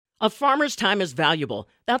A farmer's time is valuable.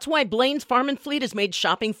 That's why Blaine's Farm and Fleet has made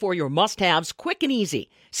shopping for your must-haves quick and easy.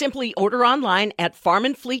 Simply order online at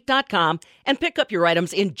farmandfleet.com and pick up your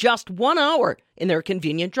items in just 1 hour in their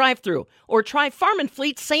convenient drive-thru. Or try Farm and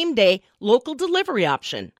Fleet's same-day local delivery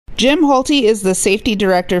option. Jim Holte is the safety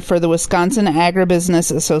director for the Wisconsin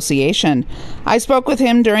Agribusiness Association. I spoke with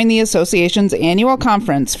him during the association's annual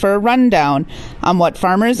conference for a rundown on what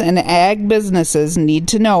farmers and ag businesses need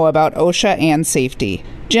to know about OSHA and safety.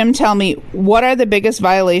 Jim, tell me, what are the biggest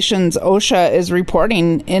violations OSHA is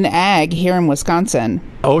reporting in ag here in Wisconsin?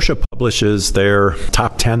 OSHA publishes their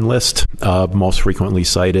top 10 list of most frequently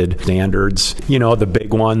cited standards. You know, the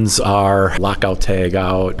big ones are lockout,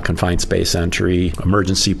 tagout, confined space entry,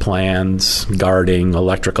 emergency plans, guarding,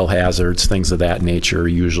 electrical hazards, things of that nature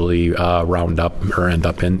usually round up or end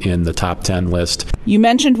up in the top 10 list. You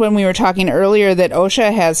mentioned when we were talking earlier that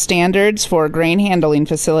OSHA has standards for grain handling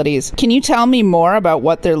facilities. Can you tell me more about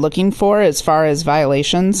what they're looking for as far as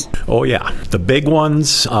violations? Oh, yeah. The big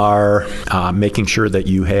ones are making sure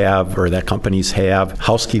that you have, or that companies have,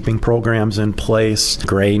 housekeeping programs in place.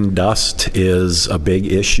 Grain dust is a big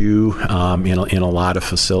issue in a lot of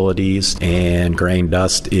facilities, and grain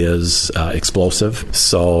dust is explosive.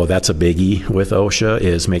 So that's a biggie with OSHA,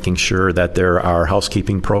 is making sure that there are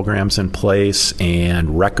housekeeping programs in place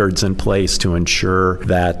and records in place to ensure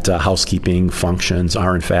that housekeeping functions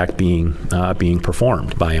are in fact being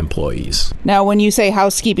performed by employees. Now, when you say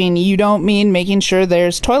housekeeping, you don't mean making sure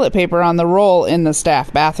there's toilet paper on the roll in the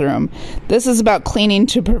staff bathroom. This is about cleaning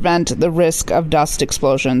to prevent the risk of dust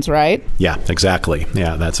explosions, right? Yeah, exactly.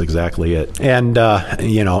 Yeah, that's exactly it. And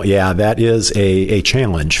that is a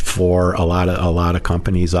challenge for a lot of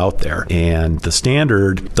companies out there. And the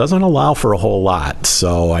standard doesn't allow for a whole lot.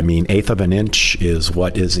 So, I mean, 1/8 of an inch is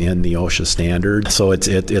what is in the OSHA standard. So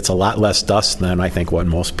it's a lot less dust than I think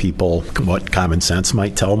what common sense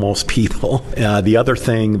might tell most people. The other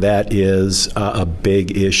thing that is a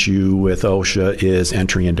big issue with OSHA is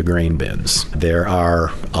entry into grain bins. There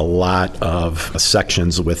are a lot of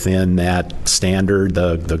sections within that standard,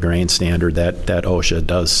 the grain standard that OSHA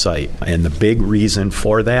does cite. And the big reason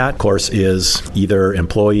for that, of course, is either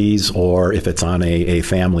employees, or if it's on a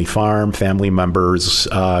family farm, family members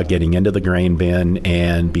getting into the grain bin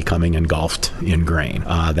and becoming engulfed in grain.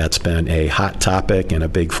 That's been a hot topic and a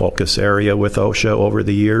big focus area with OSHA over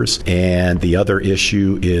the years. And the other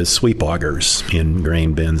issue is sweep augers in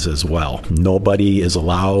grain bins as well. Nobody is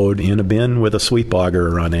allowed in a bin with a sweep auger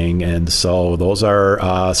running, and so those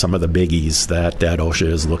are some of the biggies that OSHA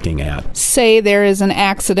is looking at. Say there is an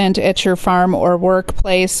accident at your farm or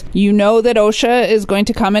workplace. You know that OSHA is going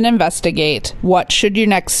to come and investigate. What should your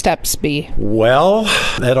next steps be? Well,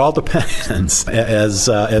 it all depends.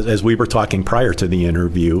 As we were talking prior to the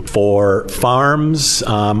interview, for farms,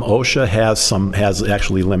 OSHA has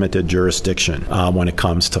actually limited jurisdiction when it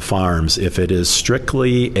comes to farms. If it is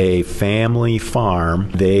strictly a family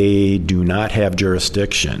farm, they do not have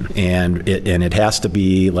jurisdiction, and it has to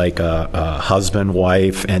be like a husband,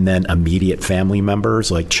 wife, and then immediate family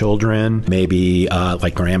members like children, maybe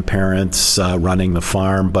like grandparents running the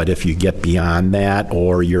farm. But if you get beyond that,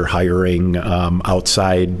 or you're hiring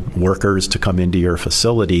outside workers to come into your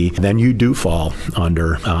facility, then you do fall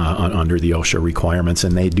under the OSHA requirements,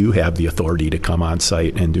 and they do have the authority to come on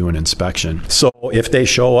site and do an inspection. So if they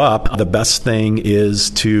show up, the best thing is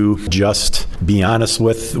to just be honest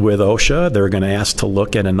with OSHA. They're going to ask to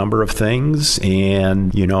look at a number of things,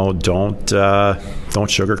 and don't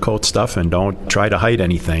sugarcoat stuff, and don't try to hide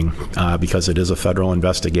anything because it is a federal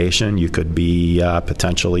investigation. You could be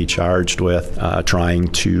potentially charged with trying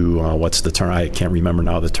to what's the term? I can't remember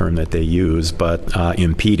now the term that they use, but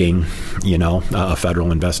impeding a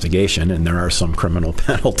federal investigation, and there are some criminal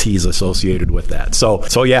penalties associated with that.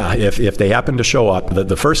 So yeah, if they happen to show up,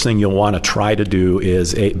 the first thing you'll want to try to do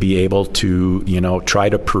is be able to try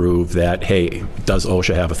to prove that, hey, does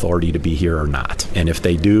OSHA have authority to be here or not? And if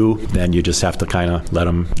they do, then you just have to kind of let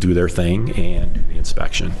them do their thing and do the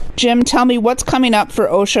inspection. Jim, tell me what's coming up for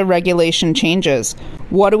OSHA regulation changes.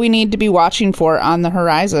 What do we need to be watching for on the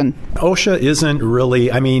horizon? OSHA isn't really,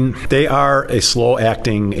 they are a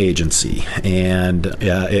slow-acting agency, and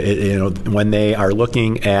when they are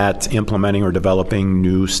looking at implementing or developing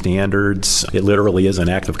new standards, it literally is an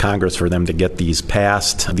act of Congress for them to get these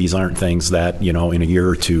passed. These aren't things that, in a year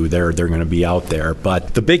or two, they're going to be out there.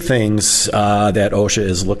 But the big things that OSHA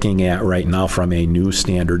is looking at right now from a new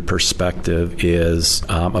standard perspective is,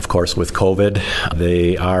 of course, with COVID,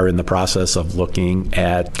 they are in the process of looking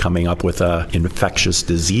at coming up with a infectious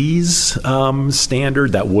disease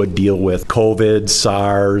standard that would deal with COVID,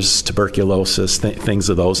 SARS, tuberculosis, things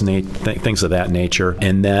of that nature.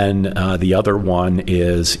 And then the other one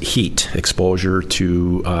is heat, exposure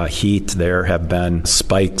to heat. There have been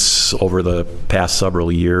spikes over the past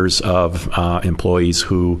several years of employees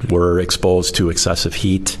who were exposed to excessive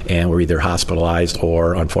heat and were either hospitalized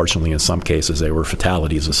or, unfortunately, in some cases, they were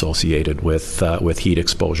fatalities associated with heat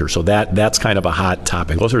exposure. So that's kind of a hot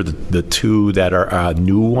topic. Those are the two that are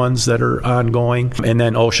new ones that are ongoing. And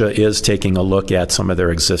then OSHA is taking a look at some of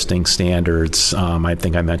their existing standards. I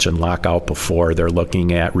think I mentioned lockout before. They're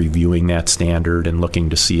looking at reviewing that standard and looking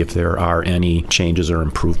to see if there are any changes or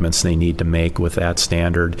improvements they need to make with that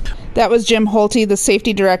standard. That was Jim Holte, the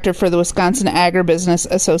safety director for the Wisconsin Agribusiness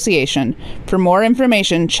Association. For more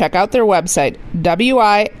information, check out their website,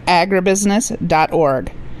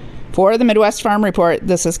 wiagribusiness.org. For the Midwest Farm Report,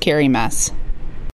 this is Carrie Mess.